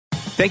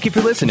Thank you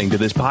for listening to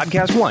this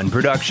Podcast One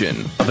production.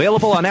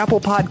 Available on Apple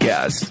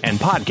Podcasts and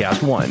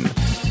Podcast One.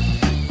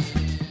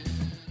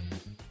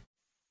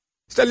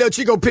 It's that little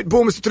Chico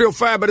Pitbull, Mr.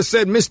 305, but it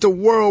said Mr.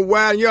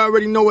 Worldwide. You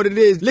already know what it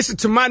is. Listen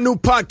to my new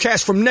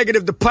podcast, From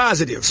Negative to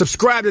Positive.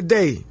 Subscribe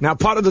today. Now,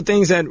 part of the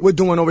things that we're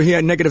doing over here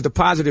at Negative to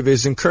Positive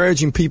is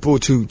encouraging people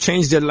to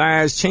change their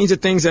lives, change the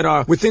things that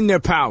are within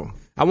their power.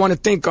 I want to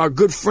thank our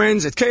good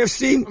friends at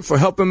KFC for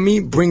helping me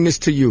bring this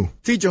to you.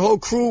 Feed your whole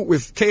crew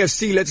with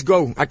KFC. Let's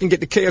go. I can get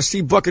the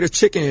KFC bucket of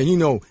chicken, and you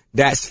know,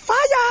 that's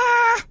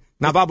fire.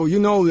 Now, Babu, you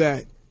know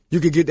that you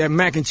could get that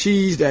mac and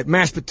cheese, that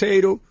mashed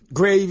potato,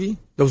 gravy,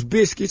 those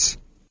biscuits.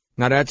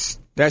 Now, that's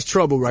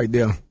trouble right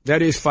there.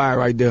 That is fire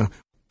right there.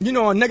 You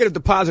know, on Negative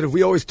to Positive,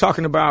 we always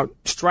talking about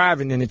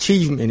striving and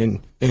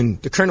achievement,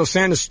 and the Colonel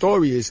Sanders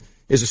story is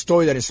a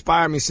story that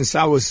inspired me since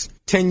I was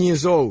 10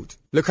 years old.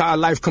 Look how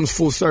life comes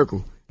full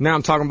circle. Now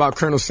I'm talking about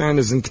Colonel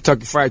Sanders and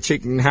Kentucky Fried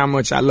Chicken and how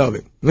much I love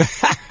it.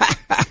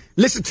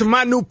 Listen to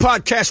my new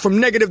podcast, From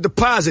Negative to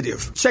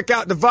Positive. Check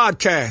out the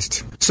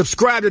vodcast.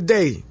 Subscribe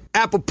today.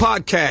 Apple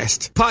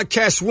Podcast,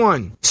 Podcast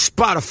One,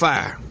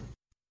 Spotify.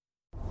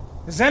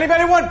 Does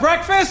anybody want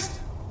breakfast?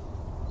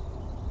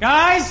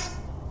 Guys,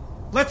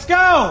 let's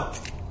go.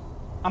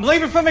 I'm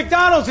leaving for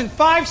McDonald's in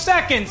 5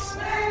 seconds.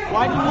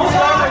 Why didn't you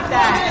start with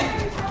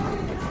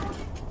that?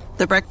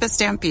 The Breakfast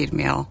Stampede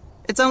Meal.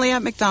 It's only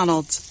at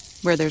McDonald's,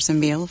 where there's a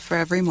meal for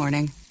every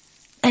morning.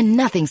 And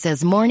nothing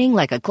says morning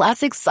like a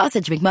classic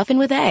sausage McMuffin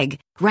with egg.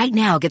 Right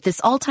now, get this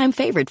all-time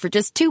favorite for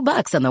just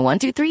 $2 on the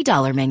 $1, $2,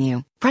 $3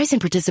 menu. Price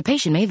and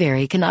participation may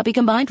vary. Cannot be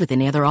combined with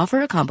any other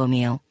offer or combo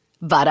meal.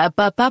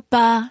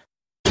 Ba-da-ba-ba-ba.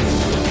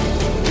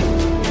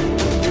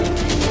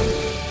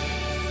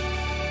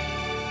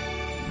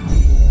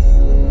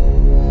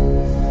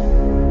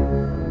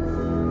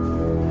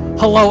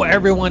 Hello,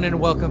 everyone, and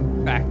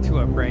welcome back to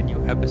a brand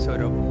new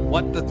episode of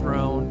What the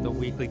Throne, the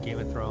weekly Game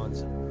of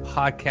Thrones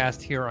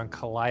podcast here on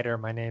Collider.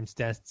 My name's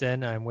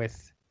Destin. I'm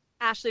with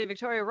Ashley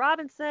Victoria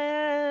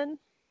Robinson.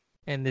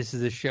 And this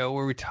is a show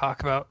where we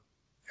talk about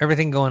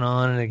everything going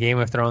on in the Game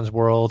of Thrones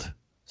world,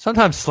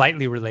 sometimes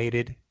slightly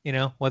related, you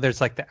know, whether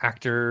it's like the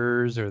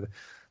actors or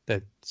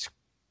the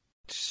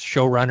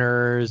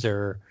showrunners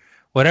or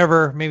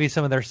whatever, maybe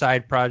some of their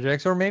side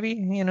projects, or maybe,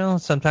 you know,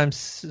 sometimes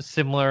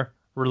similar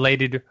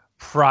related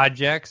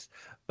projects.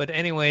 But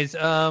anyways,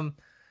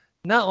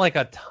 not like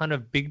a ton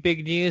of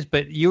big news,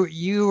 but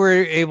you were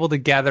able to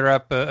gather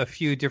up a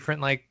few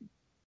different like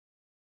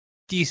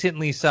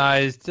decently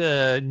sized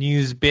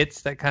news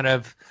bits that kind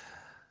of,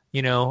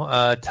 you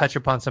know, touch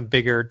upon some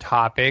bigger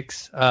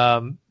topics.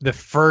 The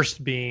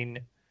first being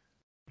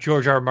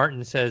George R. R.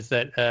 Martin says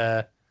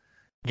that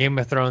Game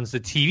of Thrones, the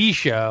TV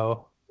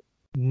show,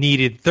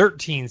 needed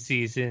 13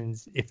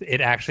 seasons if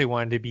it actually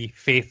wanted to be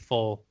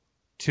faithful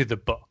to the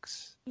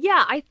books.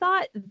 Yeah, I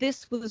thought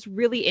this was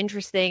really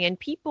interesting, and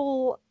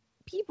people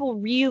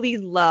really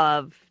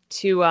love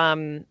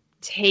to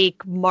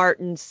take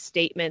Martin's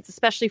statements,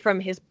 especially from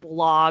his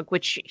blog,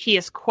 which he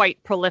is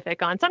quite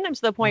prolific on,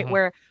 sometimes to the point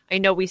where I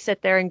know we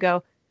sit there and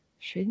go,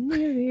 shouldn't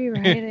you be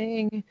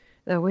writing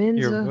the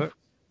winds of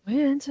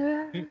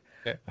winter?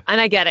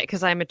 And I get it,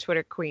 because I'm a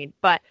Twitter queen.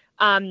 But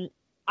I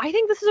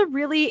think this is a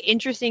really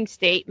interesting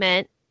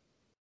statement.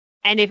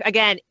 And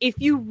if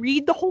you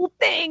read the whole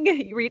thing,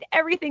 you read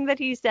everything that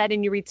he said,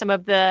 and you read some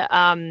of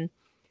the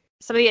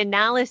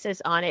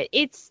analysis on it,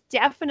 it's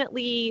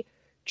definitely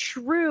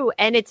true.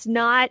 And it's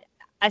not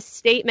a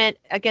statement,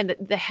 again,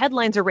 the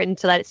headlines are written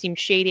so that it seems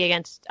shady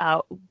against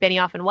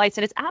Benioff and Weiss,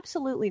 and it's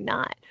absolutely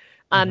not.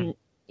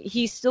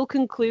 He still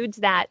concludes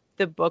that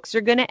the books are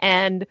going to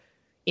end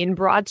in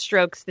broad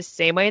strokes the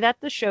same way that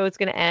the show is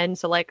going to end.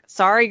 So, like,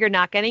 sorry, you're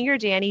not getting your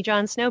Dany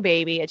Jon Snow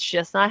baby. It's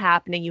just not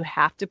happening. You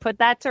have to put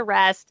that to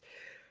rest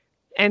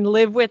and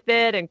live with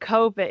it and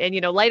cope and,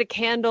 you know, light a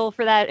candle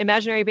for that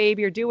imaginary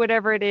baby or do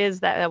whatever it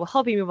is that will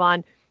help you move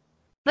on.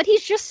 But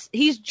he's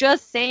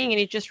just saying, and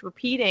he's just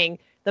repeating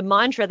the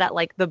mantra that,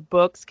 like, the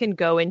books can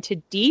go into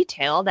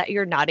detail that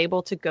you're not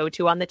able to go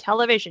to on the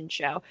television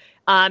show.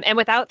 And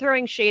without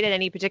throwing shade at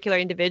any particular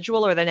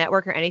individual or the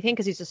network or anything,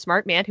 because he's a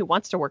smart man who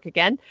wants to work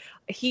again,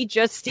 he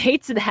just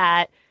states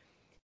that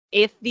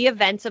if the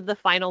events of the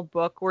final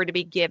book were to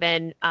be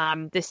given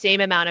the same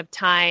amount of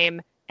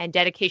time and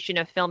dedication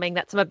of filming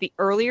that some of the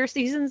earlier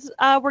seasons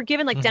were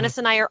given, like Dennis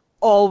and I are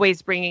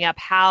always bringing up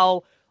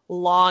how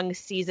long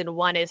season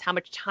 1 is, how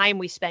much time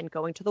we spend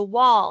going to the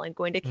Wall and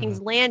going to King's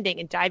Landing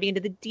and diving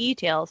into the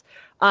details,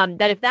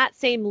 that if that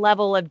same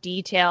level of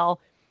detail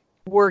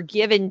were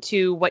given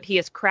to what he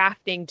is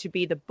crafting to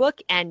be the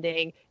book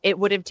ending, it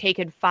would have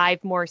taken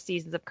 5 more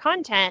seasons of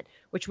content,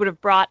 which would have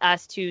brought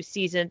us to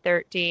season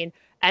 13.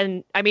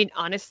 And I mean,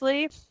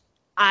 honestly,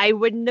 I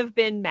wouldn't have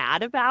been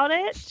mad about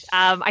it.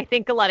 I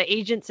think a lot of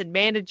agents and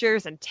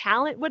managers and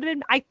talent would have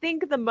been. I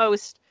think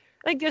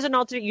there's an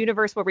alternate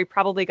universe where we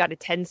probably got a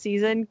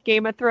 10-season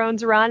Game of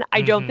Thrones run.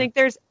 I don't think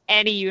there's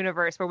any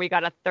universe where we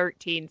got a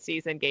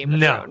 13-season Game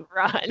of Thrones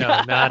run.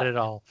 No, not at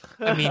all.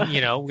 I mean,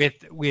 you know,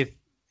 with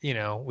you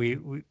know,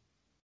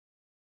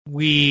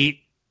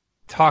 we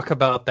talk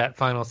about that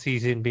final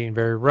season being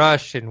very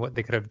rushed and what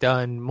they could have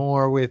done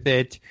more with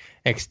it,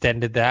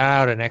 extended that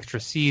out an extra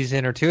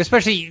season or two,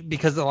 especially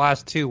because the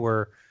last two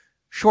were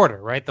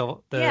shorter, right?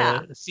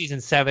 The season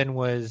 7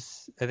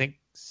 was, I think,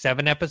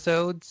 7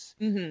 episodes,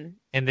 and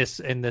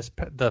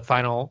the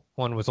final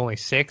one was only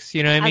 6.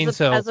 You know what I mean?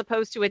 So as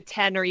opposed to a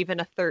 10 or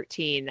even a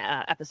 13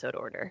 episode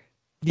order.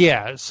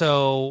 Yeah.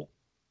 So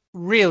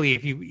really,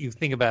 if you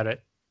think about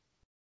it,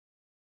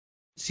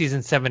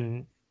 season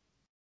 7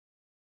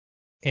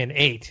 and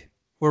 8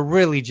 were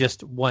really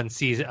just one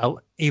season,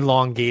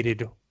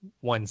 elongated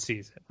one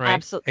season, right?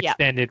 Absolutely,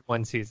 extended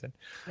one season,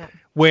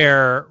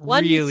 where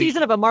one really,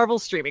 season of a Marvel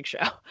streaming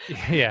show.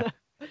 Yeah.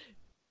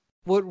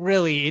 What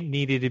really it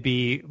needed to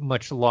be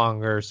much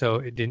longer, so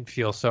it didn't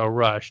feel so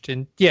rushed.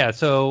 And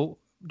so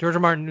George R. R.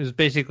 Martin was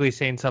basically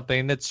saying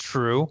something that's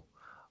true,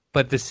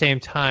 but at the same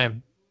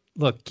time,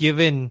 look,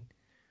 given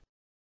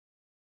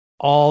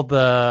all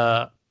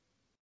the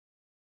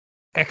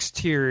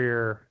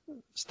exterior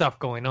stuff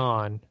going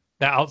on,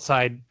 the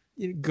outside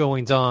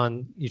goings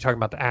on, you're talking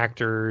about the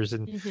actors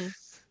and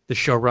the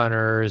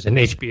showrunners and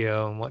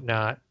HBO and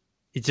whatnot,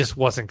 it just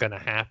wasn't going to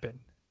happen.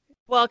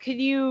 Well, can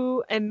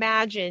you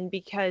imagine,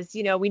 because,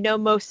 we know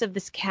most of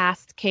this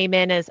cast came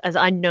in as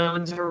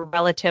unknowns or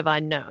relative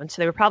unknowns.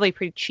 So they were probably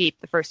pretty cheap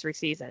the first 3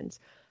 seasons.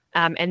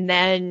 And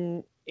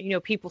then,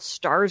 people's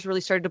stars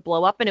really started to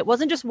blow up. And it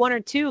wasn't just 1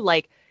 or 2.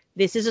 Like,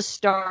 this is a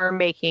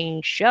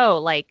star-making show,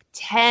 like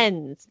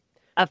tens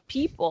of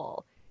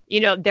people.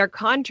 Their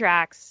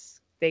contracts,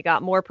 they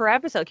got more per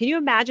episode. Can you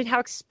imagine how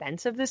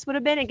expensive this would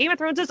have been? And Game of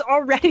Thrones is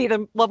already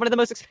one of the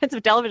most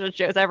expensive television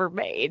shows ever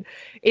made.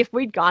 If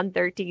we'd gone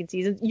 13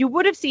 seasons, you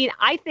would have seen,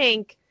 I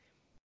think,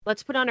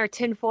 let's put on our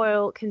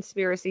tinfoil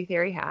conspiracy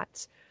theory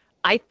hats.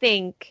 I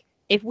think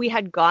if we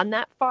had gone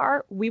that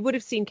far, we would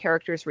have seen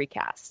characters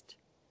recast.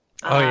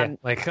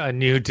 Like a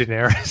new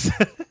Daenerys.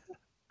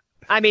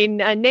 I mean,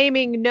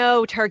 naming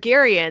no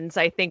Targaryens,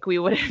 I think we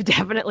would have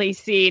definitely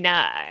seen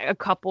a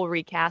couple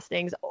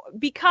recastings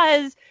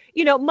because,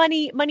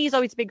 money is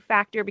always a big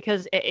factor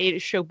because it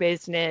is show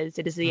business.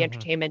 It is the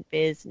entertainment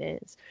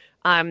business.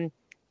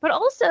 But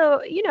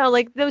also,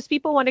 like those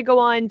people want to go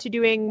on to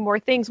doing more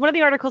things. One of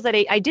the articles that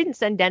I didn't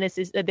send Dennis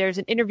is that there's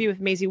an interview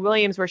with Maisie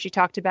Williams where she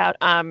talked about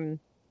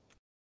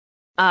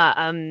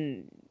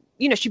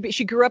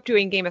she grew up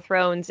doing Game of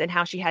Thrones and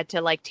how she had to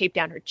like tape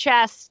down her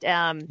chest,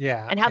 and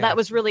how that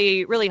was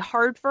really, really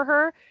hard for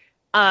her.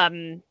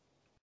 And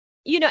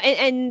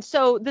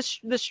so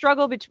the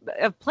struggle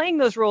of playing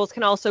those roles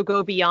can also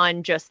go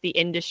beyond just the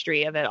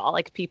industry of it all.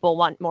 Like people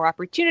want more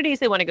opportunities,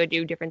 they want to go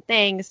do different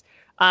things.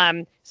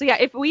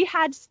 If we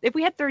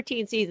had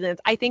 13 seasons,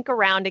 I think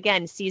around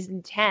again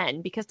season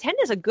 10, because 10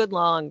 is a good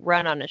long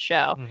run on a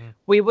show,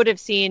 we would have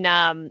seen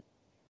a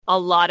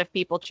lot of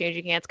people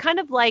changing hands, kind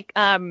of like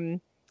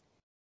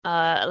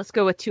let's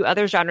go with 2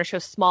 other genre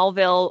shows,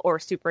 Smallville or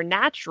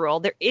Supernatural.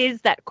 There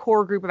is that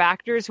core group of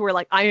actors who are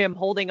like, I am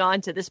holding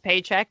on to this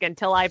paycheck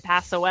until I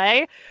pass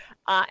away.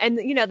 And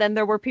then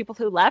there were people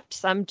who left,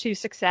 some to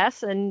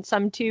success and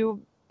some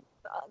to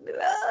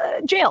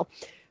jail.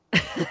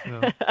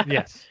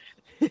 Yes.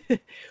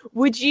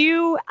 Would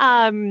you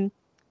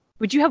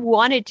have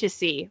wanted to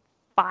see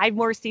 5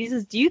 more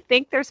seasons? Do you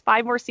think there's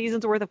 5 more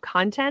seasons worth of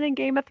content in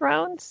Game of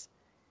Thrones?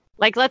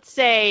 Like, let's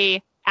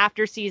say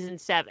after season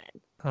 7.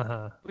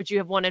 Would you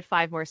have wanted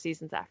 5 more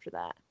seasons after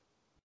that?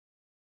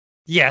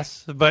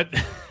 Yes, but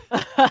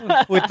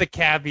with the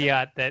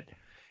caveat that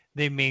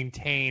they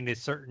maintain a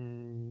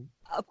certain,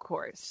 of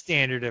course,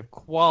 standard of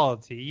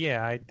quality.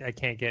 Yeah, I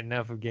can't get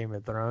enough of Game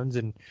of Thrones,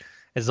 and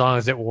as long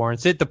as it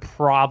warrants it. The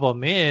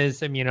problem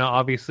is,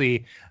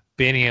 obviously,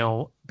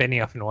 Benioff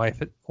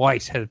and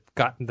Weiss have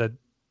gotten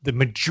the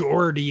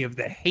majority of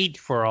the hate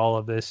for all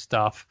of this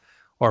stuff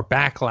or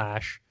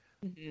backlash.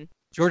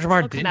 George R.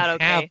 Martin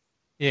didn't have.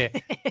 Yeah,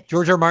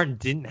 George R. R. Martin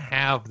didn't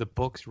have the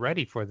books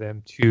ready for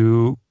them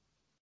to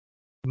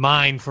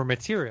mine for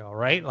material,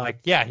 right?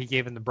 Like, he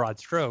gave them the broad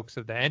strokes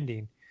of the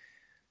ending,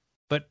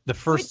 but the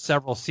first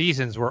several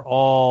seasons were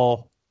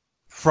all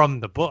from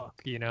the book,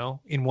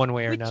 in one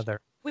way or another.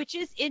 Which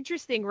is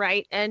interesting,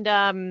 right?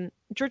 And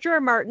George R.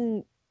 R.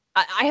 Martin,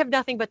 I have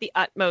nothing but the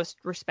utmost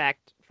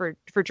respect for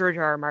George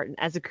R. R. Martin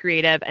as a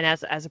creative and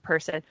as a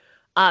person.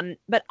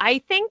 But I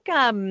think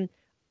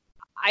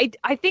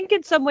I think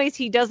in some ways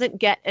he doesn't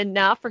get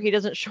enough, or he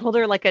doesn't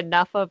shoulder like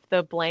enough of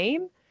the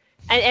blame.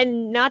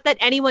 And not that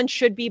anyone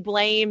should be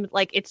blamed.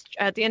 Like, it's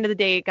at the end of the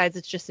day, guys,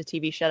 it's just a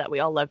TV show that we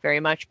all love very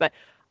much. But,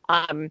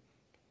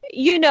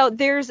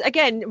 there's,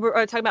 again,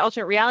 we're talking about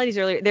alternate realities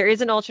earlier. There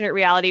is an alternate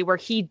reality where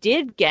he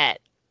did get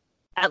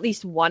at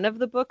least one of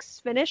the books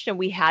finished, and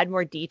we had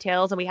more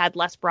details and we had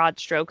less broad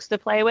strokes to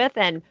play with.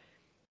 And,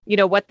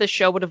 what the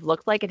show would have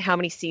looked like and how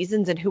many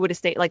seasons and who would have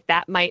stayed, like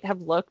that might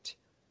have looked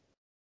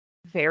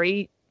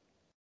very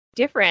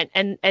different,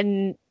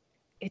 and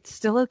it's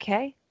still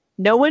okay.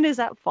 No one is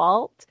at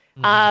fault.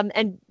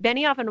 And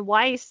Benioff and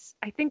Weiss,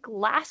 I think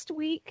last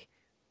week,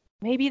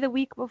 maybe the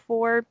week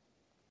before,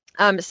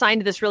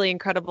 signed this really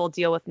incredible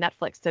deal with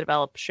Netflix to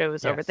develop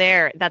shows over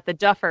there that the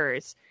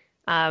Duffers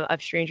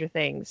of Stranger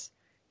Things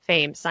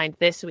fame signed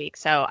this week.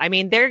 So, I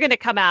mean, they're going to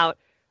come out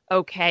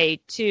okay,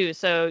 too.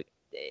 So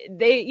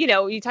they,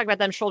 you talk about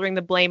them shouldering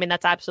the blame, and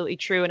that's absolutely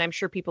true. And I'm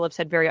sure people have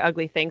said very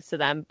ugly things to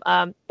them.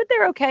 But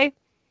they're okay.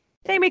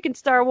 They making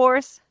Star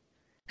Wars.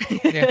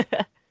 Yeah.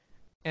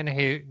 And I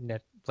hate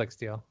Netflix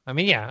deal. I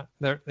mean, yeah,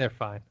 they're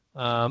fine.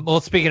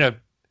 Well, speaking of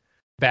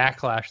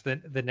backlash,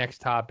 the next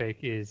topic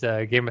is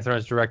Game of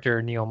Thrones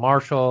director Neil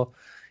Marshall.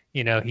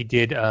 He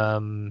did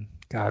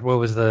what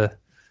was the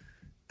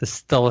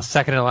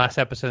second and last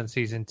episode in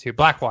season 2,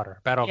 Blackwater,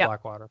 Battle of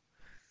Blackwater.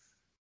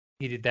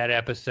 He did that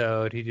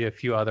episode. He did a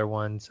few other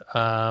ones.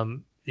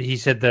 He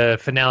said the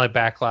finale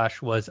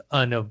backlash was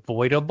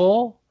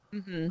unavoidable.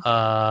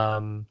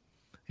 Mm-hmm.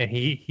 And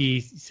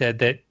he said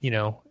that,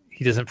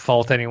 he doesn't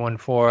fault anyone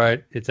for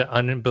it. It's an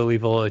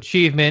unbelievable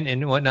achievement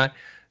and whatnot.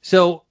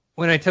 So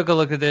when I took a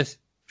look at this,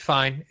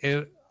 fine.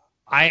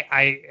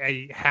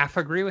 I half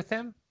agree with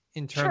him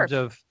in terms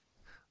of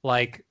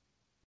like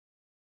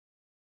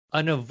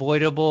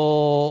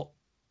unavoidable.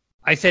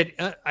 I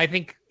said, I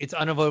think it's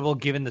unavoidable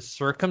given the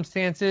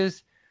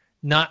circumstances,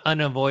 not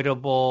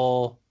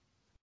unavoidable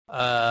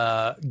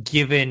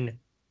given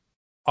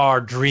our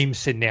dream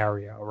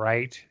scenario,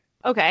 right?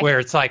 Okay. Where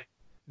it's like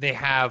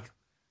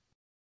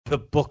the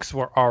books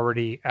were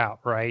already out,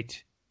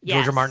 right? Yes.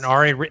 George R. Martin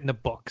already written the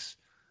books.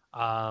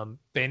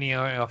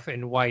 Benioff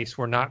and Weiss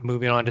were not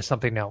moving on to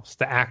something else.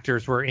 The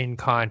actors were in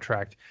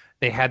contract.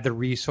 They had the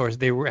resource.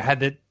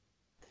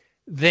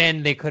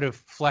 Then they could have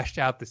fleshed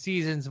out the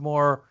seasons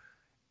more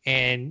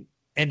and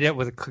ended up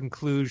with a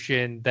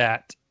conclusion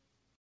that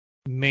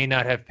may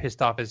not have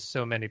pissed off as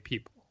so many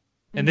people.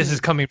 Mm-hmm. And this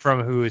is coming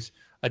from who is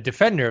a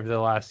defender of the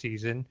last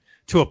season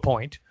to a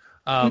point.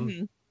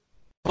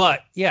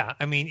 But yeah,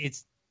 I mean,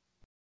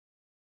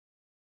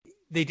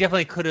 they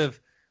definitely could have,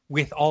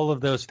 with all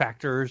of those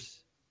factors,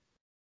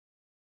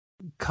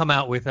 come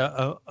out with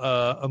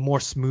a more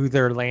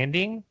smoother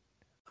landing.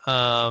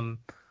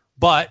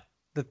 But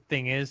the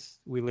thing is,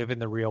 we live in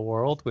the real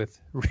world with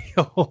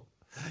real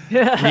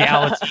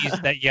realities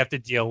that you have to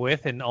deal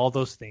with, and all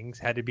those things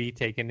had to be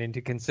taken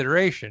into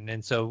consideration.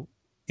 And so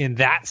in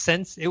that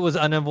sense, it was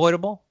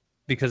unavoidable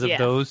because of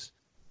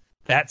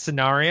that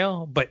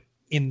scenario. But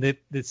in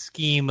the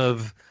scheme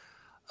of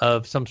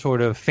some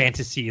sort of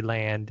fantasy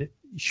land,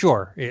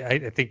 sure,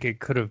 I think it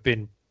could have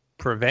been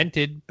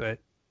prevented, but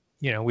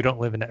we don't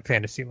live in that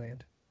fantasy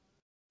land.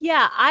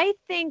 Yeah, I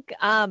think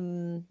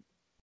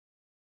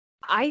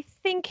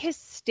his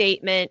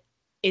statement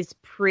is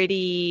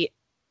pretty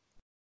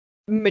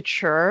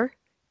mature,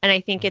 and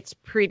I think it's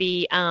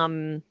pretty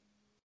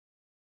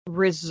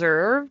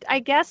reserved. I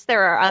guess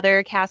there are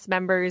other cast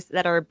members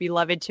that are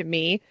beloved to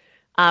me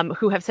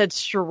who have said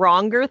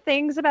stronger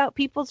things about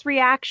people's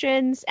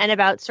reactions and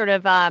about sort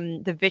of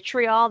the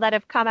vitriol that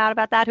have come out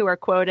about that, who are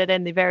quoted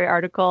in the very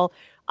article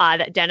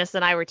that Dennis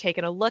and I were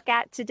taking a look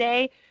at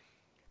today.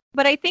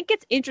 But I think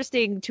it's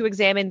interesting to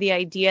examine the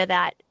idea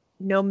that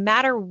no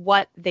matter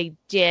what they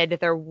did,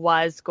 there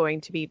was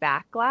going to be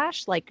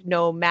backlash, like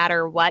no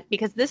matter what,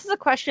 because this is a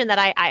question that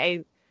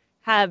I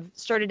have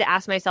started to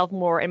ask myself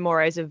more and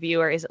more as a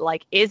viewer. Is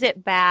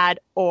it bad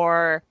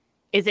or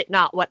is it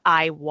not what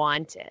I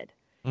wanted?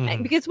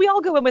 Mm-hmm. Because we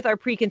all go in with our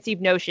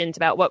preconceived notions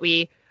about what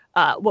we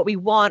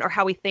want or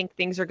how we think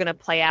things are going to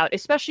play out,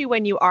 especially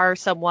when you are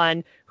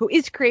someone who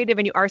is creative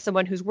and you are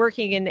someone who's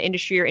working in the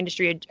industry or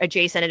industry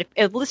adjacent. And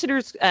if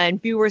listeners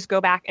and viewers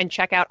go back and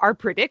check out our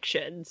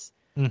predictions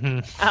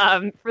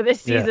for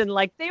this season,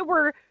 they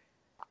were,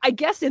 I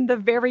guess, in the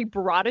very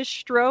broadest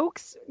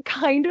strokes,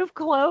 kind of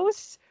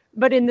close,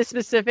 but in the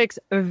specifics,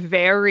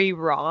 very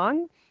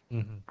wrong.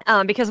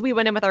 Because we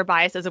went in with our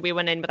biases and we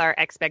went in with our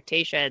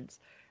expectations.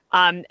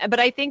 But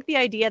I think the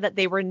idea that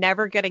they were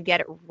never going to get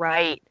it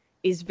right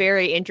is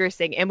very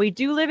interesting. And we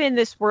do live in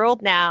this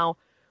world now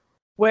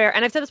where,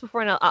 and I've said this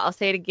before and I'll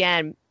say it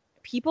again,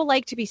 people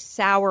like to be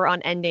sour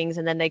on endings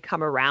and then they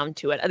come around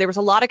to it. There was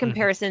a lot of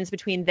comparisons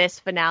between this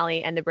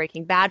finale and the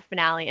Breaking Bad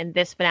finale and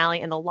this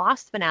finale and the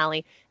Lost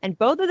finale. And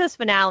both of those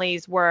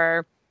finales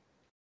were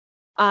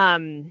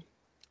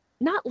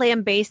not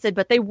lambasted,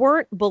 but they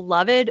weren't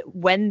beloved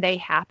when they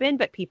happened,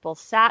 but people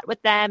sat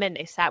with them and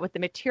they sat with the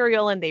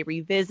material and they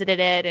revisited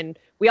it. And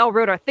we all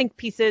wrote our think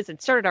pieces and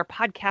started our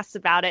podcasts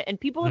about it. And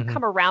people have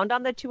come around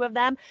on the two of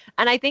them.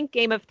 And I think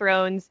Game of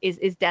Thrones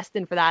is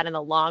destined for that in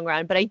the long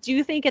run. But I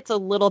do think it's a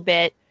little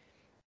bit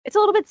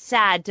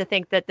sad to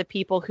think that the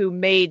people who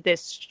made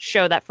this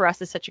show that for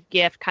us is such a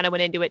gift kind of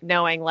went into it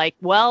knowing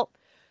no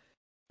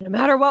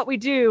matter what we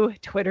do,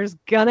 Twitter's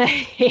gonna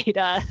hate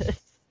us.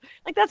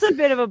 That's a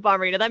bit of a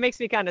bummer. That makes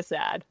me kind of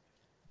sad.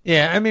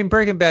 Yeah, I mean,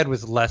 Breaking Bad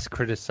was less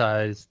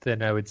criticized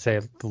than I would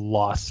say the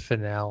Lost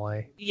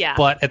finale. Yeah.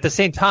 But at the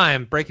same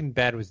time, Breaking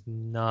Bad was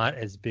not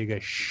as big a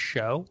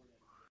show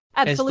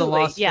as the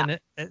Lost.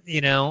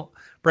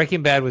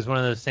 Breaking Bad was one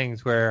of those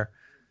things where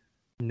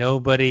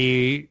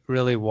nobody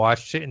really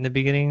watched it in the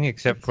beginning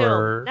except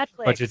for Netflix.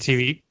 A bunch of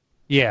TV.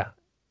 Yeah,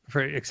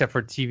 except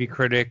for TV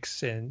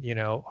critics and,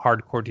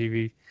 hardcore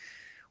TV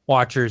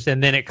watchers,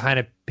 and then it kind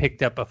of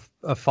picked up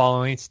a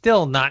following.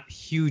 Still not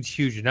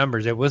huge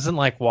numbers. It wasn't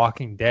like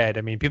Walking Dead.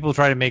 I mean, people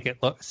try to make it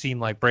seem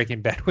like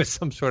Breaking Bad was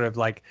some sort of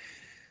like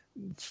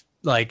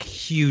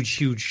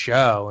huge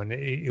show, and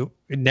it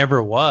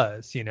never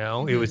was. You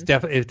know, it was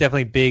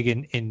definitely big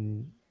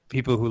in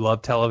people who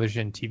love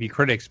television, TV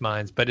critics'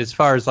 minds. But as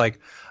far as like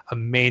a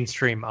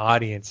mainstream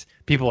audience,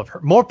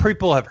 more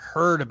people have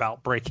heard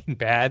about Breaking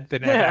Bad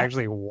than have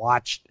actually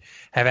watched.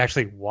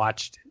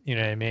 You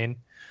know what I mean?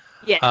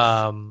 Yes.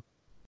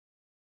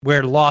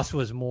 Where Lost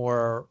was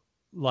more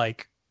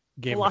like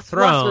Game of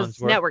Thrones.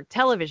 Lost was network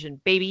television,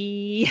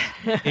 baby.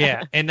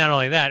 Yeah, and not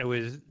only that, it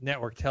was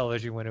network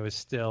television when it was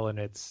still in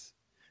its,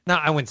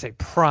 I wouldn't say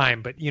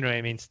prime, but you know what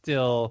I mean,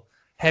 still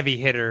heavy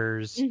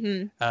hitters,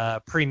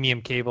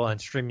 premium cable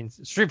and streaming.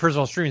 First of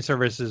all, streaming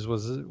services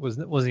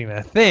wasn't even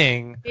a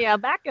thing. Yeah,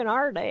 back in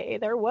our day,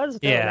 there was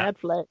no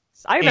Netflix.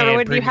 I remember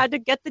when you had to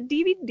get the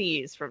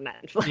DVDs from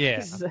Netflix.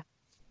 Yeah,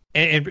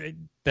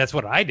 and that's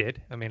what I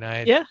did. I mean,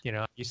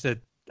 used to,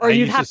 or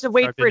you'd have to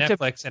wait for it to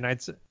Netflix, and I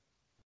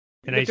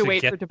used to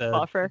wait for it to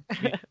buffer.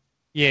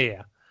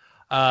 Yeah.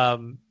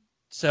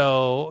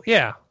 So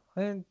yeah,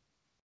 and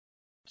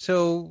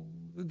so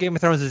Game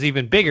of Thrones is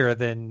even bigger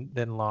than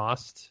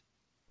Lost.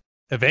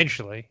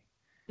 Eventually,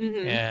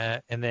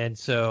 and then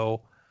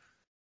so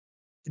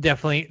there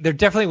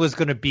definitely was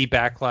going to be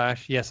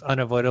backlash. Yes,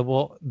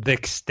 unavoidable. The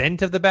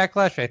extent of the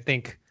backlash, I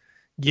think,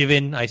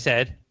 given I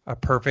said a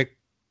perfect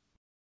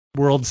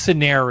world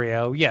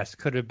scenario, yes,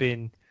 could have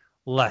been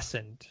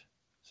lessened.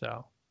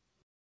 So,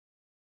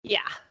 yeah,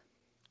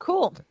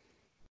 cool.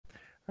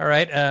 All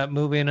right,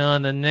 moving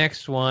on. The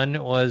next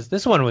one was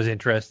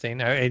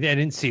interesting. I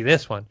didn't see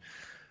this one.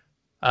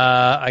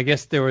 I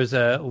guess there was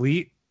a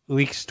leak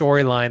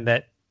storyline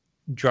that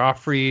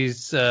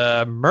Joffrey's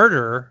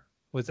murder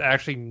was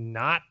actually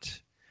not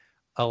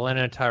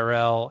Olenna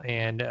Tyrell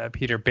and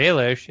Peter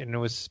Baelish, and it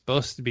was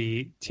supposed to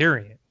be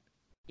Tyrion.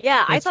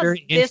 Yeah, I thought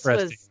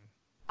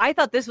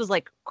this was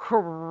like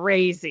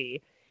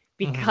crazy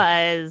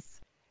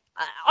because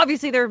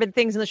obviously there have been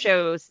things in the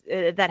shows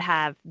that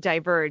have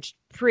diverged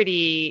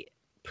pretty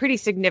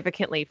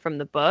significantly from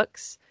the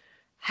books.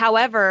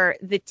 However,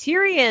 the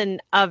Tyrion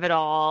of it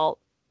all,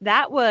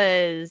 that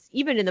was,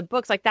 even in the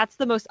books, like that's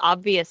the most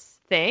obvious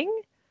thing.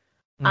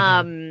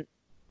 That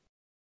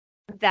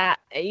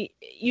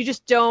you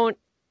just don't.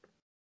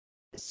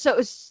 So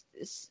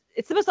it's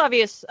the most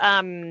obvious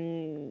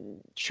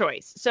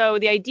choice. So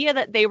the idea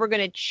that they were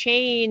going to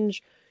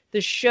change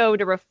the show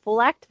to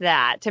reflect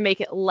that, to make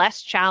it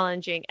less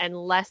challenging and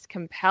less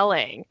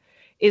compelling,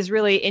 is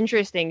really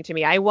interesting to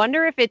me. I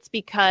wonder if it's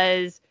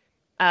because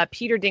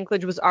Peter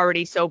Dinklage was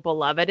already so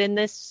beloved in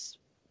this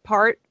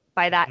part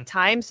by that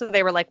time, so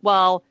they were like,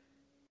 well,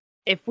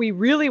 if we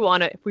really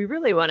want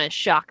to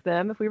shock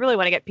them, if we really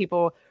want to get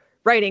people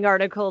writing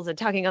articles and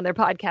talking on their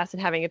podcast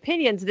and having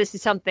opinions, this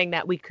is something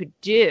that we could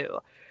do.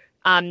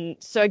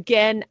 So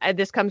again,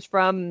 this comes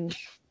from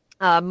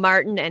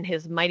Martin and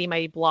his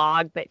Mighty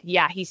blog, but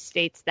yeah, he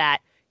states that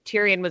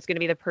Tyrion was going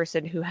to be the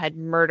person who had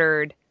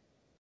murdered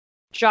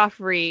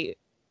Joffrey.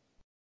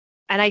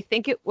 And I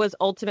think it was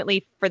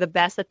ultimately for the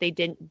best that they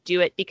didn't do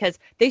it, because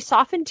they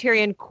softened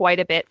Tyrion quite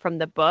a bit from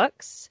the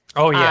books.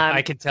 Oh yeah,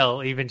 I can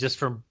tell even just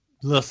from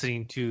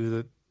listening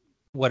to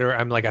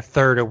I'm like a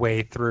third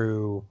away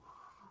through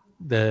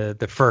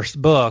the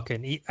first book,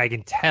 and I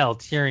can tell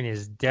Tyrion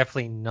is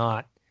definitely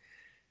not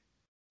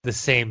the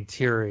same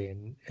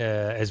Tyrion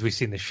as we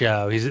see in the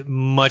show. He's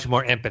much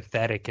more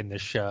empathetic in the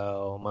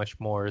show, much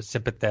more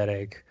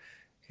sympathetic,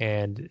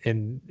 and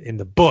in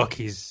the book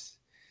he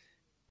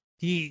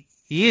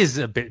is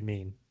a bit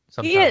mean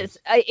sometimes. He is.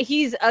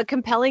 He's a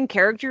compelling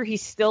character.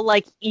 He's still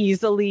like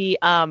easily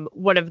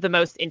one of the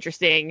most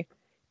interesting,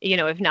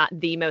 if not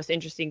the most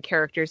interesting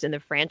characters in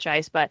the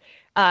franchise. But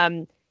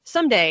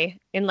someday,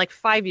 in like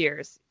 5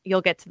 years,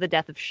 you'll get to the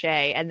death of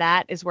Shay, and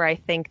that is where I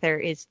think there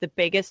is the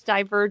biggest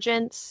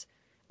divergence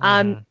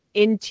in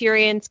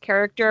Tyrion's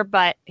character.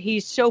 But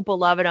he's so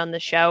beloved on the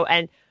show,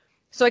 and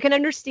so I can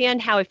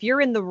understand how if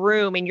you're in the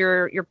room and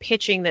you're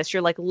pitching this,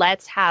 you're like,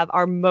 let's have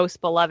our most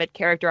beloved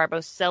character, our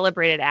most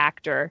celebrated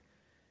actor,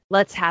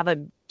 let's have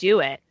him do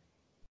it.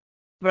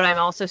 But I'm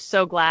also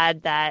so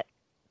glad that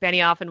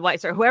Benioff and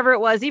Weiss, or whoever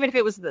it was, even if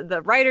it was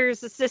the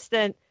writer's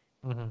assistant,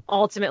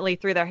 ultimately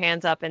threw their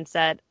hands up and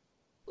said,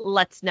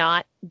 let's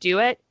not do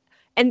it.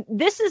 And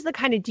this is the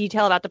kind of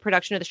detail about the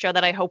production of the show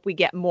that I hope we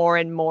get more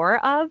and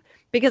more of,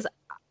 because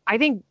I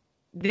think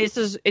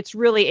it's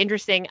really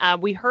interesting.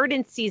 We heard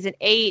in season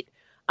 8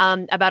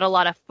 about a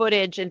lot of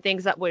footage and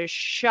things that was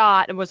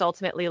shot and was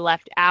ultimately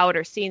left out,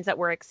 or scenes that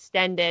were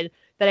extended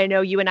that I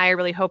know you and I are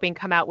really hoping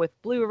come out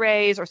with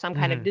Blu-rays or some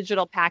kind of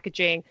digital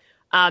packaging.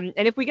 And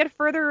if we get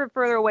further and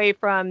further away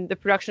from the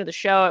production of the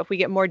show, if we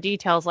get more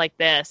details like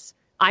this,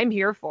 I'm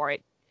here for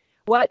it.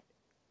 What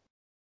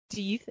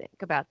do you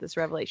think about this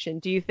revelation?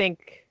 Do you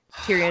think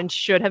Tyrion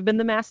should have been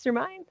the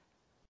mastermind?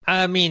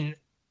 I mean,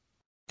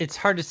 it's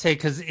hard to say,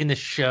 because in the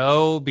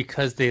show,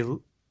 because it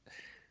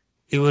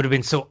would have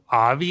been so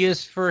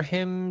obvious for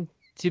him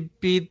to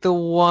be the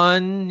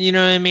one, you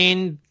know what I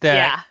mean? That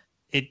Yeah.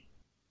 it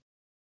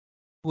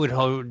would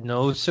hold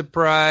no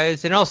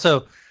surprise. And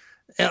also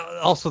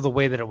the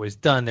way that it was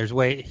done,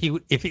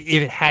 if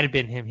it had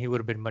been him, he would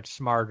have been much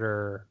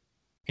smarter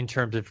in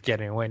terms of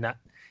getting away.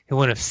 He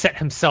wouldn't have set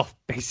himself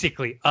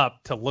basically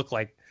up to look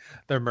like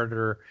the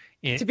murderer.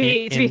 To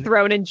be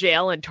thrown in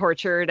jail and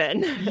tortured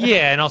and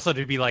yeah, and also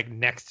to be like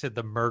next to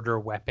the murder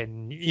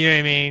weapon. You know what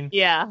I mean?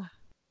 Yeah.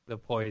 The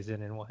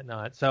poison and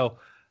whatnot. So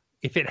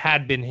if it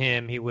had been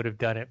him, he would have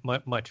done it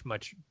much,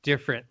 much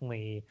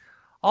differently.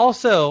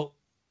 Also,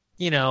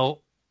 you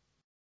know,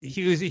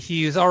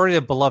 he was already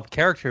a beloved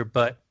character,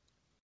 but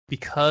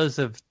because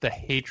of the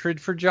hatred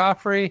for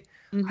Joffrey,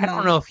 I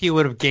don't know if he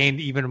would have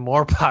gained even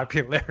more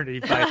popularity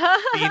by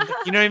being,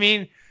 you know what I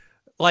mean?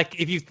 Like,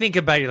 if you think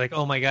about it, you're like,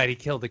 oh my God, he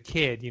killed a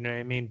kid, you know what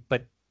I mean?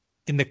 But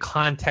in the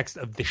context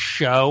of the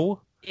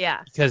show,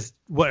 yeah, because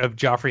what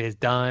Joffrey has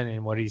done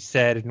and what he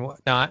said and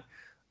whatnot,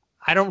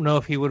 I don't know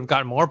if he would have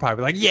gotten more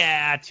popular. Like,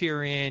 yeah,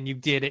 Tyrion, you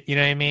did it. You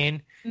know what I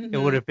mean? It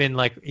would have been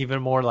like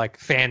even more like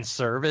fan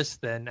service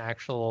than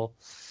actual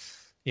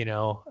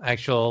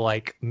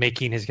like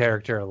making his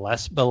character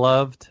less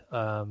beloved.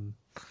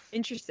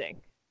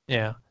 Interesting.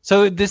 Yeah.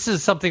 So this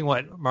is something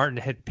what Martin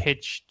had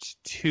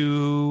pitched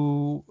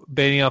to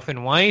Benioff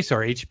and Weiss or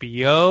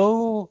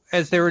HBO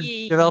as they were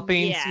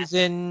developing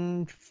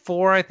season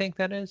 4, I think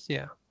that is.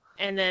 Yeah.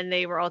 And then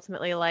they were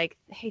ultimately like,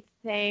 hey,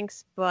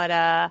 thanks,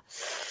 but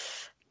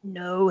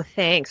no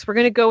thanks. We're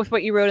going to go with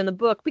what you wrote in the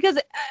book because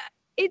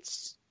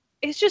it's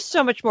just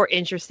so much more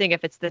interesting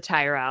if it's the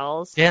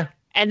Tyrells. Yeah.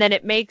 And then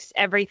it makes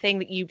everything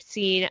that you've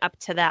seen up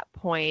to that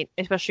point,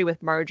 especially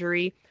with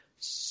Marjorie,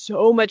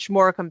 so much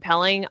more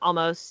compelling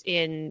almost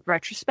in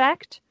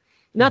retrospect.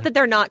 Not that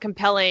they're not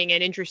compelling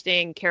and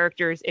interesting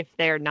characters if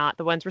they're not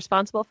the ones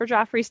responsible for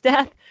Joffrey's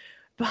death,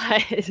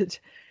 but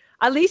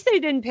at least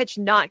they didn't pitch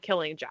not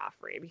killing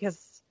Joffrey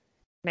because,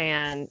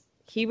 man,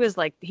 he was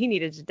like, he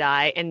needed to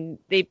die, and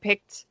they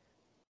picked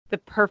the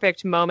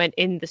perfect moment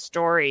in the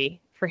story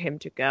for him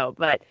to go.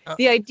 But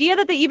the idea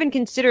that they even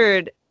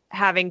considered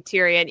having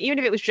Tyrion, even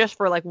if it was just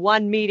for like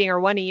one meeting or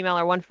one email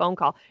or one phone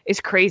call,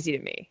 is crazy to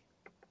me.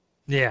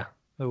 Yeah,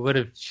 it would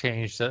have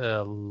changed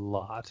a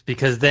lot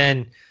because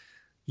then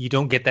you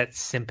don't get that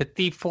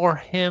sympathy for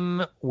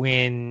him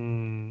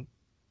when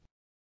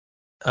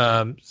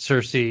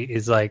Cersei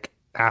is like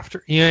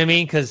after, you know what I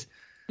mean? Because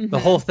the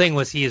whole thing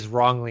was he is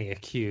wrongly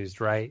accused,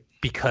 right?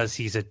 Because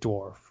he's a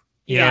dwarf.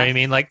 You know what I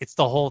mean? Like, it's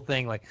the whole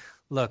thing. Like,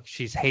 look,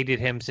 she's hated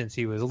him since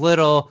he was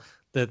little.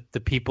 The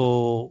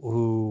people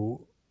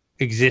who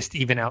exist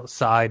even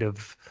outside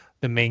of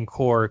the main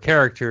core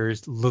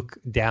characters look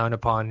down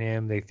upon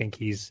him. They think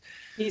he's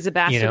a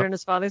bastard in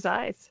his father's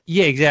eyes.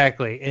 Yeah,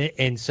 exactly.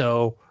 And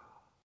so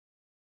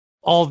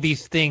all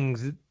these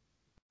things,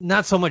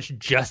 not so much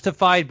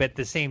justified, but at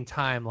the same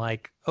time,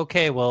 like,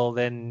 okay, well,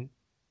 then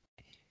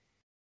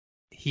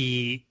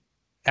he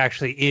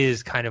actually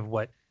is kind of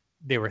what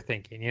they were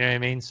thinking. You know what I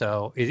mean?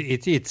 So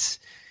it's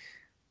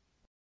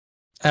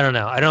I don't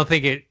know. I don't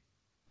think it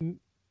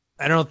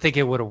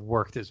would have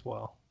worked as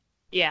well.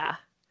 Yeah.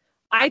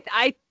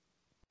 I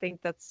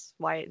think that's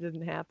why it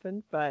didn't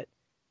happen, but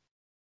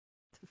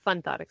it's a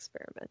fun thought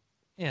experiment.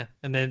 Yeah.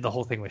 And then the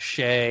whole thing with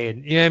Shay,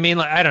 and you know what I mean?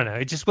 Like, I don't know.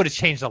 It just would have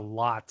changed a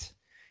lot.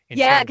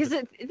 Yeah, because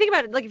think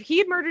about it. Like, if he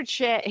had murdered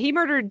Shay, he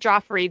murdered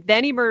Joffrey,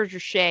 then he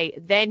murders Shay,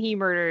 then he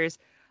murders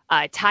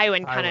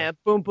Tywin, kind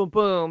of boom, boom,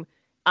 boom.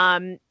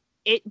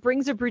 It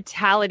brings a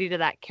brutality to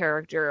that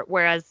character,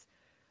 whereas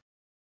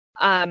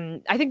I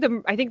think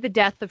the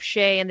death of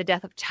Shay and the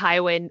death of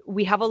Tywin,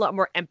 we have a lot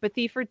more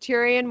empathy for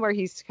Tyrion where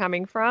he's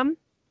coming from,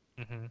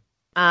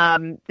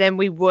 than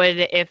we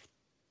would if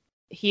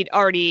he'd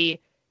already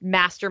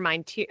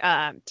mastermind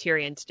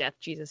Tyrion's death.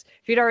 Jesus,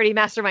 if he'd already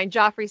mastermind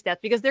Joffrey's death,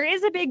 because there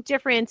is a big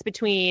difference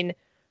between.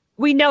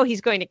 We know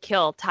he's going to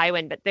kill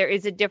Tywin, but there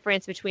is a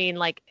difference between,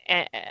 like,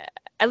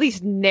 at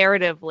least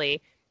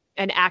narratively,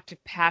 an act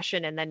of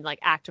passion and then like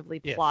actively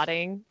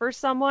plotting for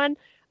someone.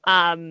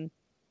 Can't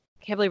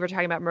believe we're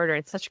talking about murder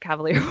in such a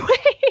cavalier way.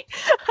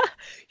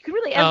 You can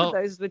really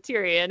empathize with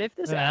Tyrion if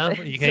this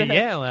happens. You can,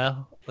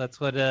 well, that's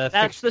what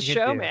that's the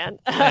show, man.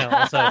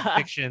 Also,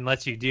 fiction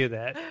lets you do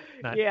that.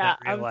 Not real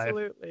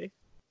absolutely. Life.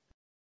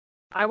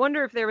 I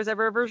wonder if there was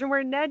ever a version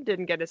where Ned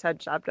didn't get his head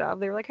chopped off.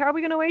 They were like, "How are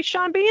we going to waste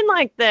Sean Bean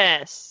like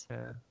this?"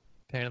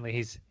 Apparently,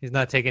 he's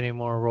not taking any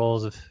more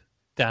roles of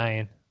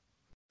dying.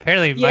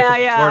 Apparently,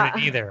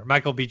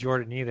 Michael B.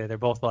 Jordan either. They're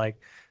both like,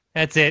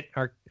 "That's it.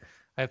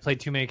 I've played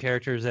too many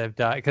characters that have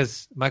died."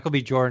 Because Michael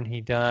B. Jordan, he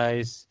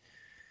dies.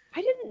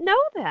 I didn't know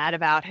that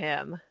about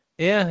him.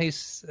 Yeah,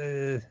 he's.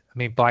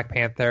 Black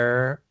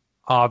Panther,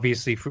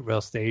 obviously,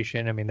 Fruitvale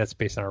Station. I mean, that's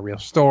based on a real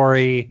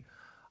story.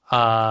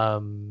 I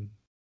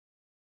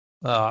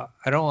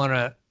don't want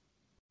to.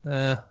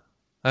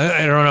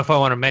 I don't know if I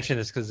want to mention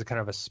this because it's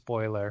kind of a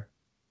spoiler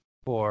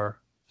for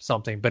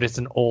something, but it's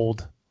an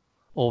old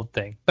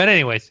thing. But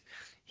anyways,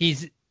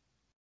 his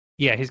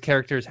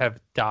characters have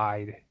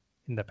died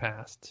in the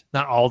past.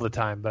 Not all the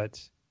time, but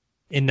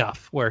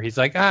enough where he's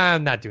like,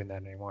 I'm not doing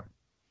that anymore.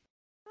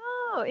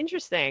 Oh, Oh,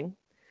 interesting.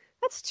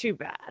 That's too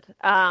bad.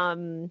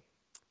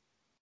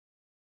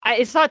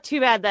 It's not too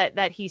bad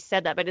that he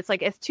said that, but it's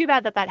like, it's too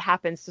bad that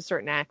happens to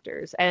certain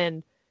actors,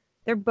 and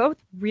they're both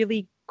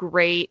really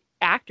great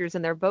actors,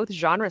 and they're both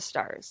genre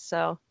stars.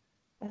 So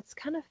that's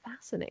kind of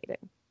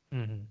fascinating.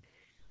 Mm-hmm.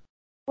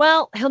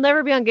 Well, he'll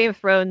never be on Game of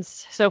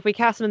Thrones, so if we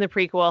cast him in the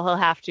prequel, he'll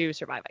have to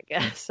survive, I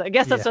guess. I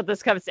guess that's what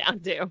this comes down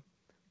to.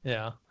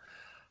 Yeah.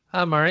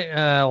 All right.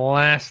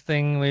 Last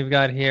thing we've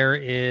got here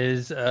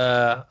is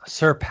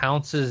Sir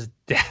Pounce's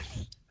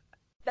death.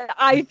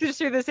 I just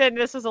threw this in.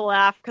 This was a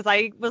laugh because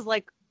I was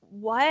like,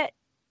 "What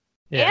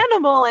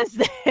animal is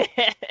this?"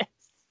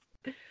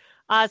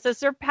 So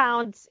Sir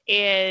Pounce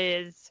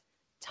is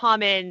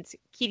Tommen's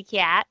kitty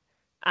cat.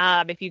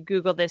 If you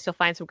Google this, you'll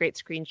find some great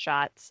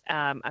screenshots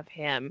of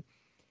him.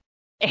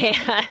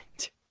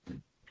 And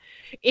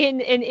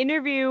in an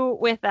interview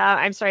with,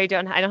 I'm sorry, I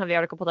don't have the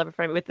article pulled up in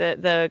front of me, with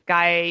the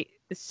guy,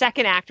 the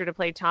second actor to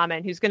play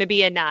Tommen, who's going to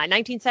be in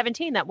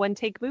 1917, that one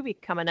take movie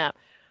coming up.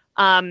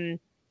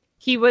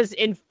 He was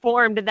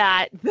informed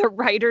that the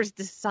writers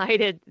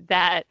decided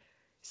that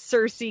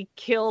Cersei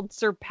killed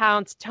Sir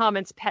Pounce,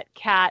 Tommen's pet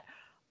cat,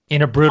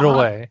 in a brutal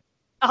way,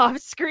 off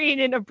screen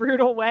in a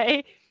brutal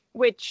way,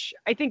 which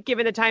I think,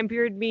 given the time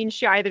period, means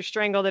she either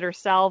strangled it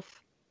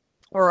herself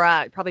or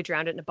probably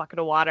drowned it in a bucket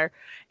of water.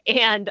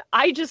 And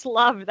I just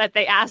love that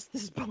they asked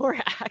this poor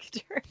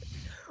actor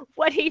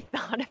what he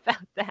thought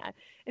about that.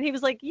 And he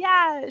was like,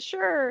 yeah,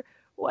 sure,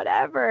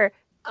 whatever.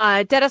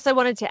 Dennis, I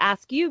wanted to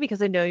ask you,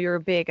 because I know you're a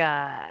big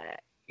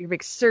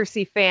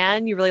Cersei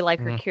fan. You really like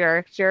her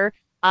character.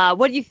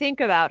 What do you think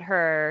about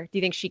her? Do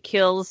you think she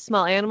kills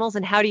small animals?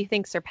 And how do you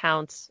think Sir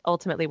Pounce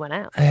ultimately went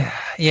out?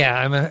 Yeah,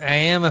 I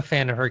am a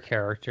fan of her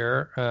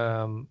character.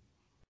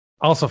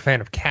 Also a fan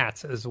of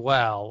cats as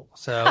well.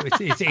 So it's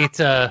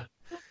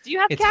Do you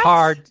have it's cats?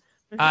 hard.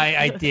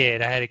 I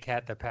did. I had a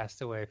cat that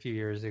passed away a few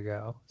years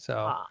ago.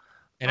 So,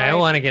 and I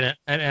want to get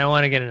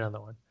another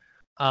one.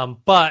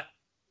 But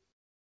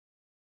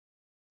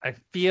I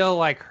feel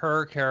like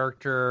her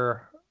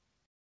character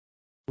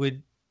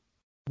would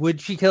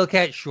she kill a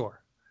cat?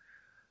 Sure.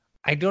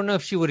 I don't know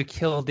if she would have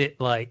killed it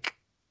like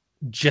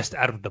just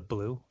out of the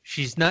blue.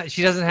 She doesn't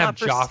have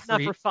Joffrey.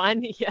 Not for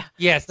fun. Yeah.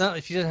 Yeah, it's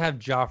not. She doesn't have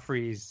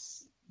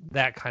Joffrey's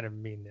that kind of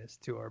meanness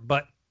to her.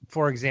 But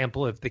for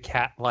example, if the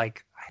cat,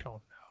 like, I don't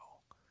know,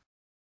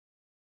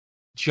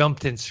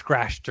 jumped and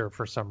scratched her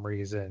for some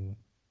reason,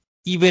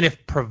 even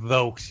if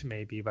provoked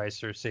maybe by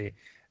Cersei,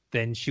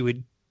 then she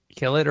would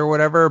kill it or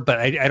whatever. But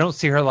I don't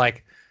see her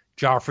like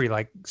Joffrey,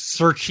 like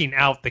searching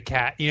out the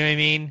cat. You know what I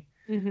mean?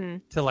 Mm-hmm.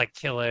 To like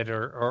kill it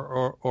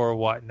or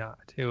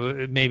whatnot.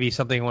 It may be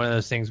something, one of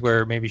those things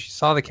where maybe she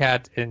saw the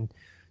cat and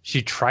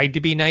she tried to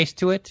be nice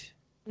to it,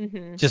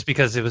 just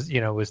because it was,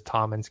 it was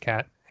Tommen's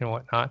cat and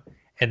whatnot,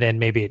 and then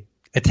maybe it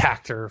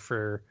attacked her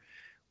for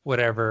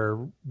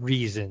whatever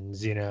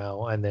reasons,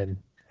 and then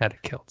had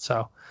it killed.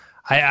 So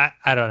I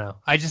don't know.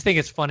 I just think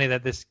it's funny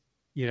that this,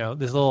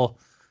 this little,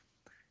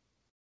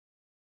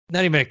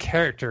 not even a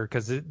character,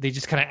 because they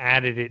just kind of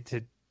added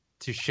it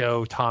to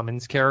show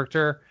Tommen's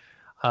character.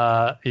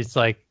 It's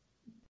like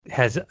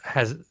has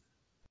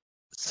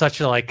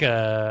such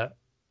a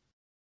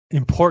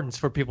importance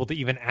for people to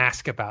even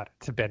ask about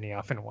it to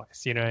Benioff and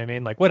Weiss. You know what I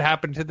mean? Like, what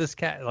happened to this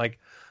cat? Like,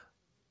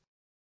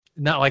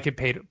 not like it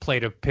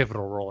played a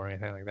pivotal role or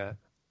anything like that.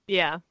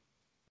 Yeah.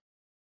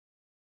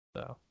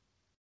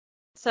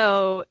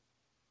 So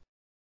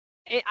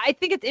I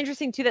think it's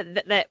interesting too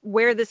that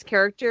where this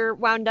character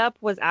wound up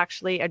was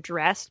actually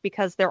addressed,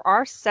 because there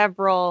are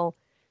several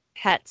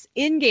pets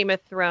in Game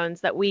of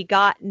Thrones that we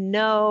got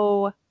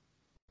no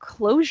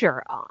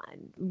closure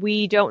on.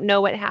 We don't know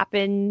what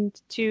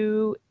happened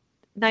to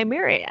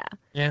Nymeria.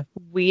 Yeah.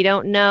 We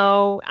don't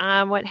know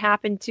what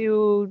happened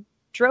to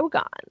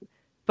Drogon,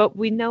 but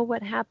we know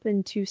what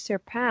happened to Sir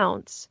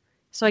Pounce.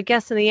 So I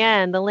guess in the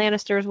end, the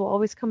Lannisters will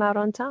always come out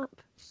on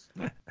top.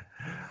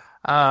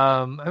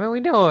 I mean, we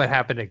know what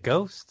happened to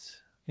Ghost.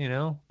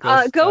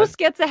 Ghost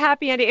gets a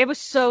happy ending. It was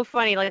so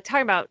funny. Like,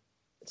 talking about,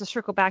 to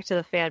circle back to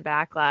the fan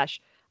backlash,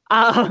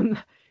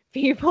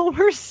 people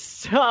were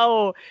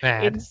so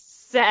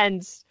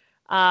incensed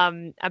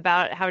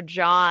about how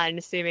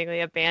Jon seemingly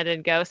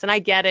abandoned Ghost, and I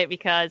get it,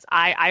 because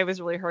I was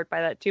really hurt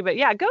by that too. But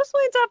yeah, Ghost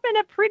winds up in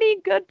a pretty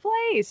good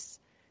place,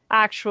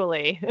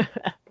 actually.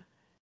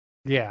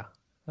 Yeah,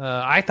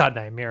 I thought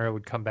Nymeria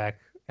would come back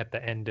at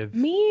the end of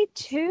me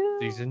too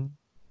season.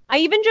 I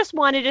even just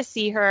wanted to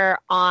see her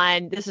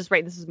on. This is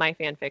my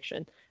fan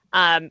fiction.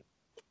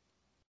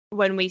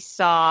 When we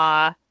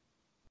saw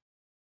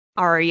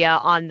Arya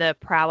on the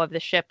prow of the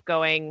ship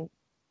going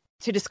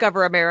to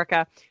discover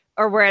America,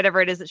 or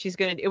wherever it is that she's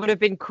going to, it would have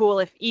been cool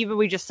if even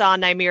we just saw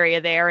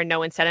Nymeria there and no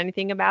one said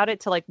anything about it,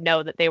 to like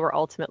know that they were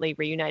ultimately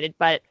reunited.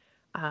 But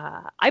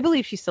I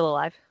believe she's still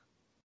alive.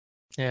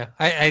 Yeah,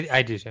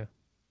 I do too.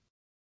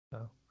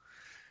 So,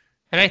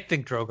 and I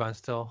think Drogon's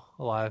still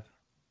alive.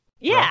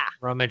 Yeah.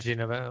 Rummaging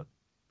about,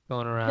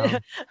 going around.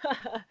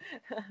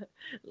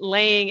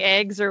 Laying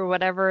eggs or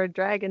whatever,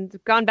 dragons.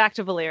 Gone back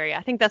to Valyria.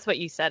 I think that's what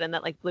you said, and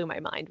that like blew my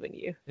mind when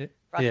you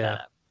brought that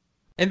up.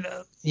 And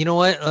you know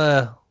what?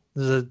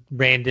 This is a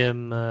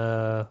random,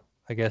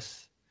 I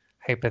guess,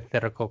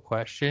 hypothetical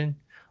question.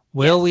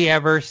 Will we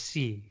ever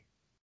see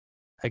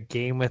a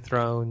Game of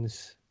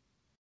Thrones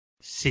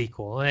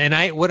sequel?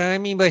 And what I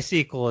mean by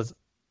sequel is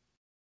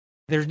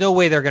there's no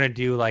way they're going to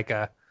do like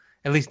at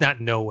least not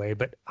no way,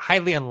 but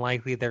highly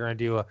unlikely they're going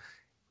to do a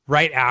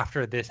right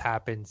after this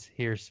happens,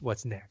 here's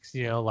what's next.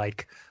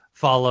 Like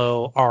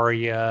follow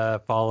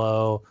Arya,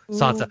 follow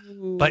Sansa.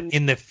 Ooh. But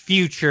in the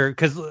future,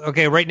 because,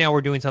 okay, right now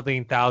we're doing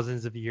something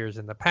thousands of years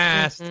in the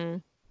past. Mm-hmm.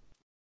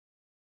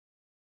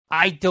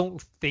 I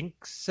don't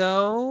think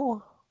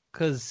so,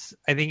 because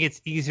I think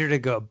it's easier to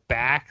go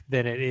back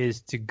than it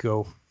is to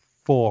go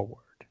forward.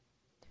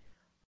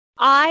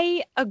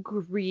 I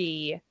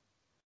agree.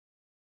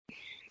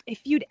 If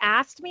you'd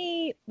asked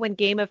me when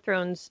Game of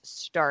Thrones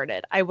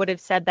started, I would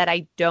have said that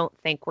I don't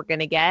think we're going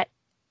to get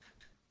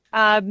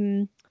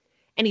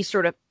any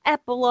sort of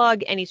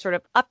epilogue, any sort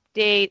of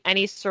update,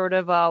 any sort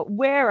of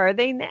where are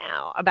they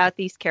now about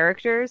these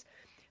characters.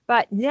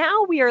 But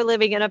now we are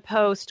living in a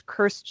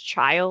post-Cursed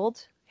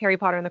Child, Harry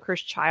Potter and the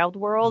Cursed Child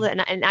world.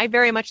 And I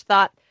very much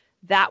thought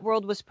that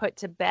world was put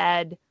to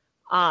bed.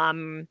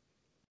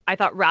 I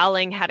thought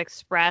Rowling had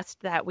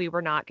expressed that we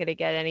were not going to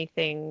get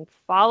anything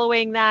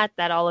following that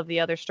all of the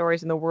other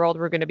stories in the world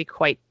were going to be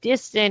quite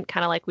distant,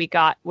 kind of like we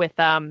got with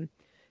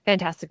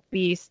Fantastic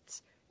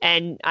Beasts.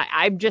 And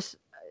I'm just,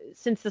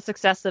 since the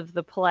success of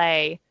the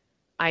play,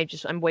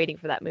 I'm waiting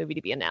for that movie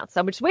to be announced.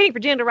 I'm just waiting for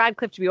Daniel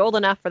Radcliffe to be old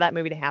enough for that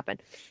movie to happen.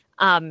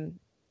 I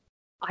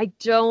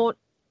don't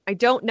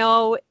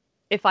know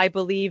if I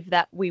believe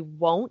that we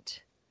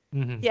won't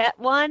get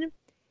one,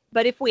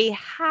 but if we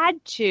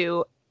had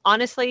to,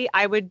 honestly,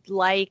 I would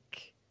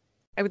like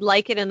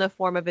it in the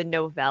form of a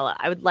novella.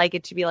 I would like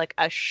it to be like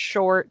a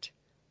short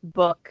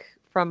book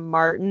from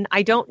Martin.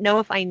 I don't know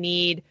if I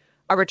need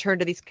a return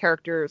to these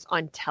characters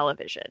on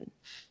television.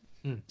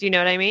 Do you know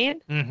what I mean?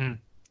 Mm-hmm.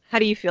 How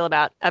do you feel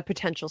about a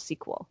potential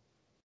sequel?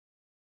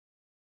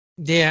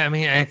 Yeah, I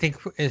mean, I think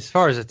as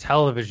far as a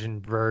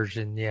television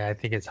version, I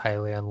think it's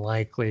highly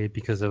unlikely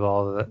because of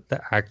all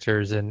the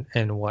actors and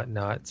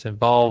whatnot's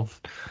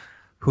involved.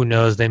 Who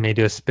knows? They may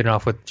do a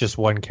spin-off with just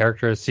one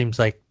character. It seems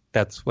like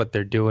that's what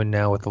they're doing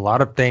now with a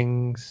lot of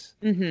things.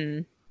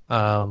 Mm-hmm.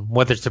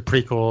 Whether it's a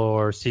prequel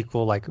or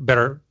sequel, like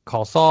Better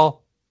Call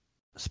Saul,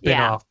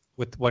 spin-off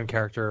with one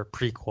character,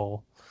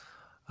 prequel.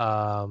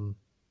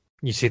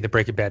 You see the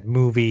Breaking Bad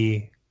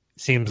movie.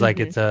 Seems like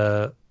it's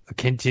a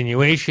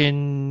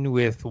continuation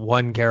with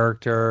one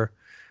character.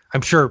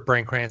 I'm sure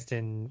Bryan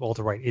Cranston,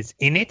 Walter White is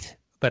in it,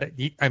 but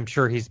I'm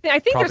sure he's. I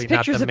think probably there's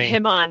pictures not the of main...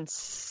 him on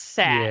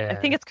set. Yeah. I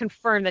think it's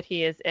confirmed that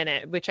he is in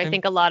it, which I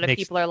think a lot of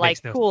people are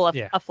like, cool, a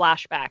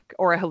flashback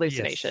or a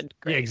hallucination. Yes.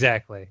 Great. Yeah,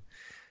 exactly.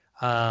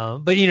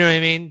 But you know what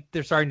I mean?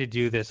 They're starting to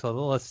do this. So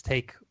let's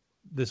take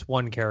this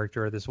one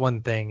character, this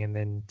one thing, and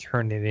then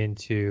turn it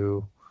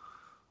into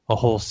a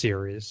whole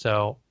series.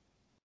 So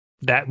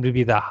that would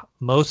be the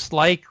most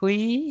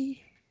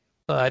likely,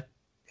 but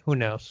who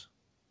knows?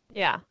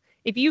 Yeah.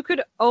 If you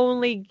could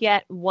only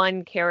get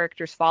one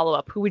character's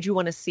follow-up, who would you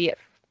want to see it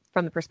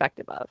from the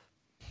perspective of?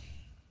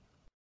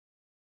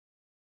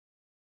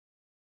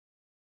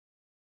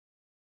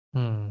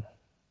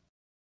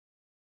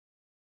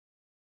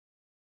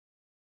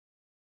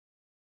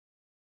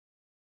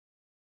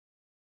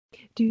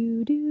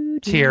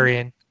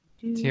 Tyrion.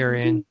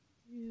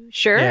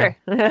 Sure.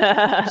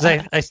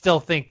 Yeah. I still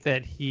think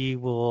that he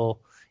will,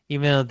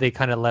 even though they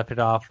kind of left it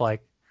off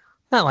like,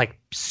 not like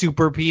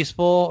super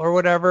peaceful or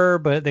whatever,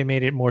 but they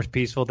made it more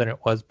peaceful than it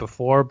was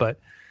before. But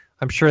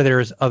I'm sure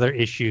there's other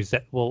issues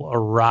that will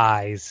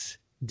arise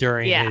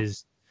during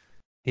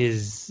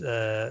his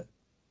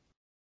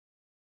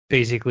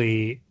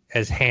basically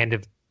as hand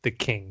of the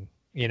king,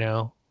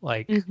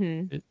 like,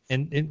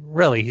 and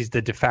really he's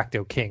the de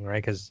facto king,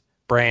 right? Because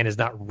Bran is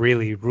not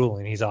really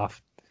ruling; he's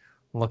off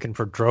looking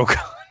for Drogon,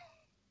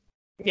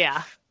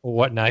 or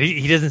whatnot.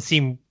 He doesn't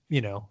seem,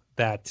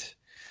 that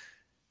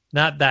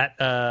not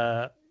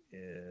that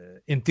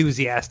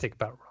enthusiastic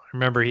about ruling.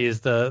 Remember, he is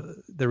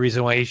the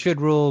reason why he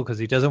should rule because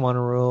he doesn't want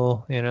to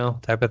rule,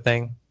 type of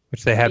thing,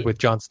 which they had with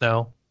Jon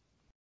Snow.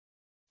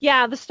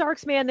 Yeah, the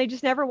Starks, man, they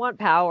just never want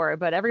power,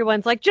 but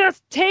everyone's like,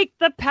 just take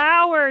the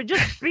power,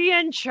 just be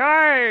in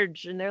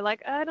charge. And they're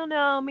like, I don't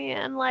know,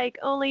 man, like,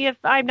 only if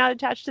I'm not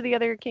attached to the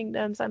other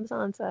kingdoms, I'm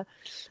Sansa,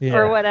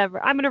 or whatever.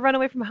 I'm going to run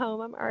away from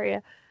home, I'm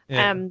Arya.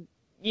 Yeah. And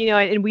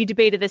we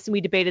debated this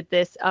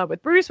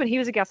with Bruce when he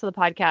was a guest on the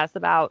podcast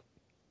about,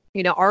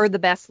 are the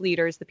best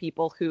leaders the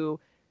people who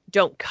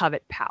don't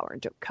covet power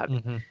and don't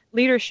covet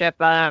leadership?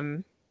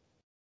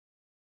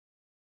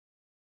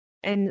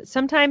 And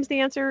sometimes the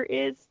answer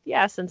is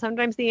yes, and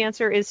sometimes the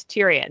answer is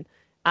Tyrion.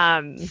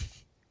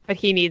 But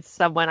he needs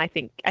someone. I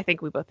think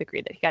we both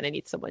agree that he kind of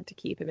needs someone to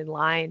keep him in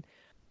line.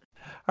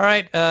 All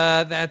right,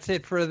 that's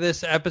it for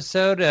this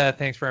episode.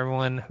 Thanks for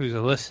everyone who's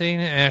listening.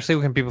 Ashley,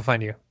 where can people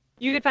find you?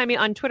 You can find me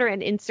on Twitter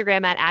and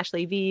Instagram at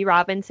Ashley V.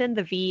 Robinson.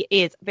 The V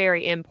is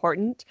very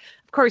important.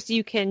 Of course,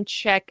 you can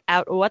check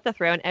out What the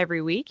Throne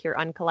every week here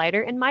on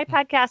Collider and my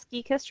podcast,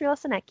 Geek History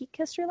Lesson, at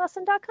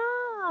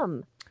geekhistorylesson.com.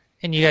 welcome.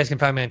 And you guys can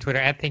find me on Twitter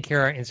at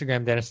ThinkHero,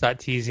 Instagram,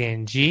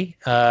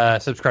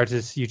 Dennis.tzng. Subscribe to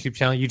this YouTube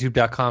channel,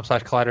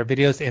 youtube.com/Collider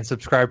Videos, and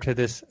subscribe to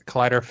this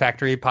Collider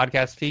Factory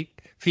podcast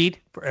feed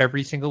for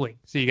every single week.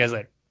 See you guys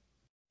later.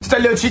 It's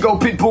that little Chico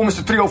Pitbull,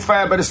 Mr.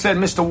 305, better said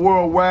Mr.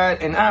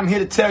 Worldwide, and I'm here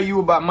to tell you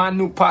about my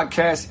new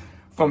podcast,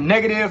 From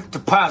Negative to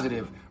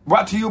Positive,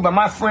 brought to you by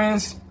my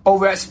friends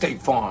over at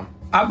State Farm.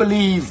 I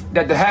believe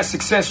that to have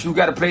success, you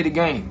got to play the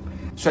game,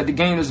 so that the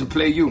game doesn't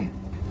play you.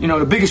 You know,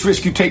 the biggest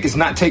risk you take is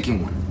not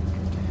taking one.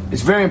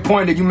 It's very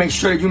important that you make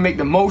sure that you make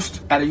the most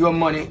out of your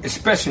money,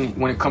 especially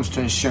when it comes to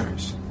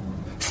insurance.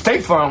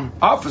 State Farm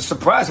offers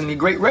surprisingly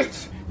great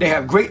rates. They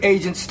have great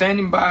agents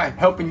standing by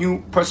helping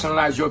you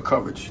personalize your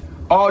coverage.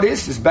 All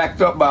this is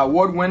backed up by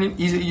award-winning,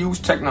 easy-to-use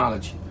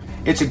technology.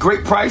 It's a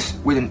great price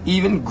with an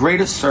even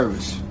greater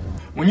service.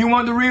 When you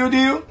want the real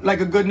deal,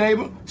 like a good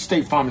neighbor,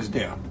 State Farm is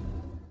there.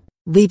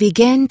 We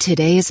begin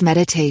today's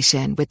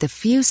meditation with a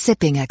few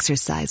sipping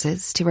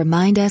exercises to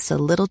remind us a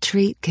little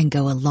treat can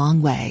go a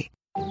long way.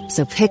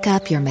 So pick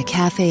up your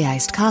McCafe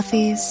iced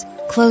coffees,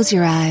 close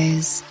your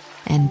eyes,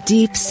 and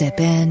deep sip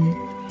in.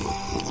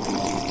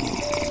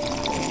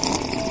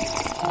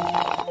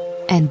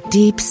 And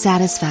deep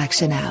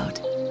satisfaction out.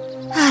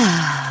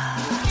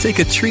 Take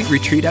a treat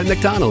retreat at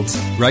McDonald's.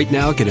 Right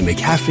now, get a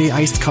McCafe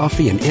iced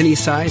coffee in any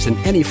size and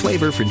any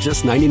flavor for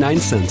just 99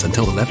 cents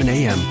until 11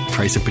 a.m.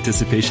 Price and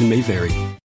participation may vary.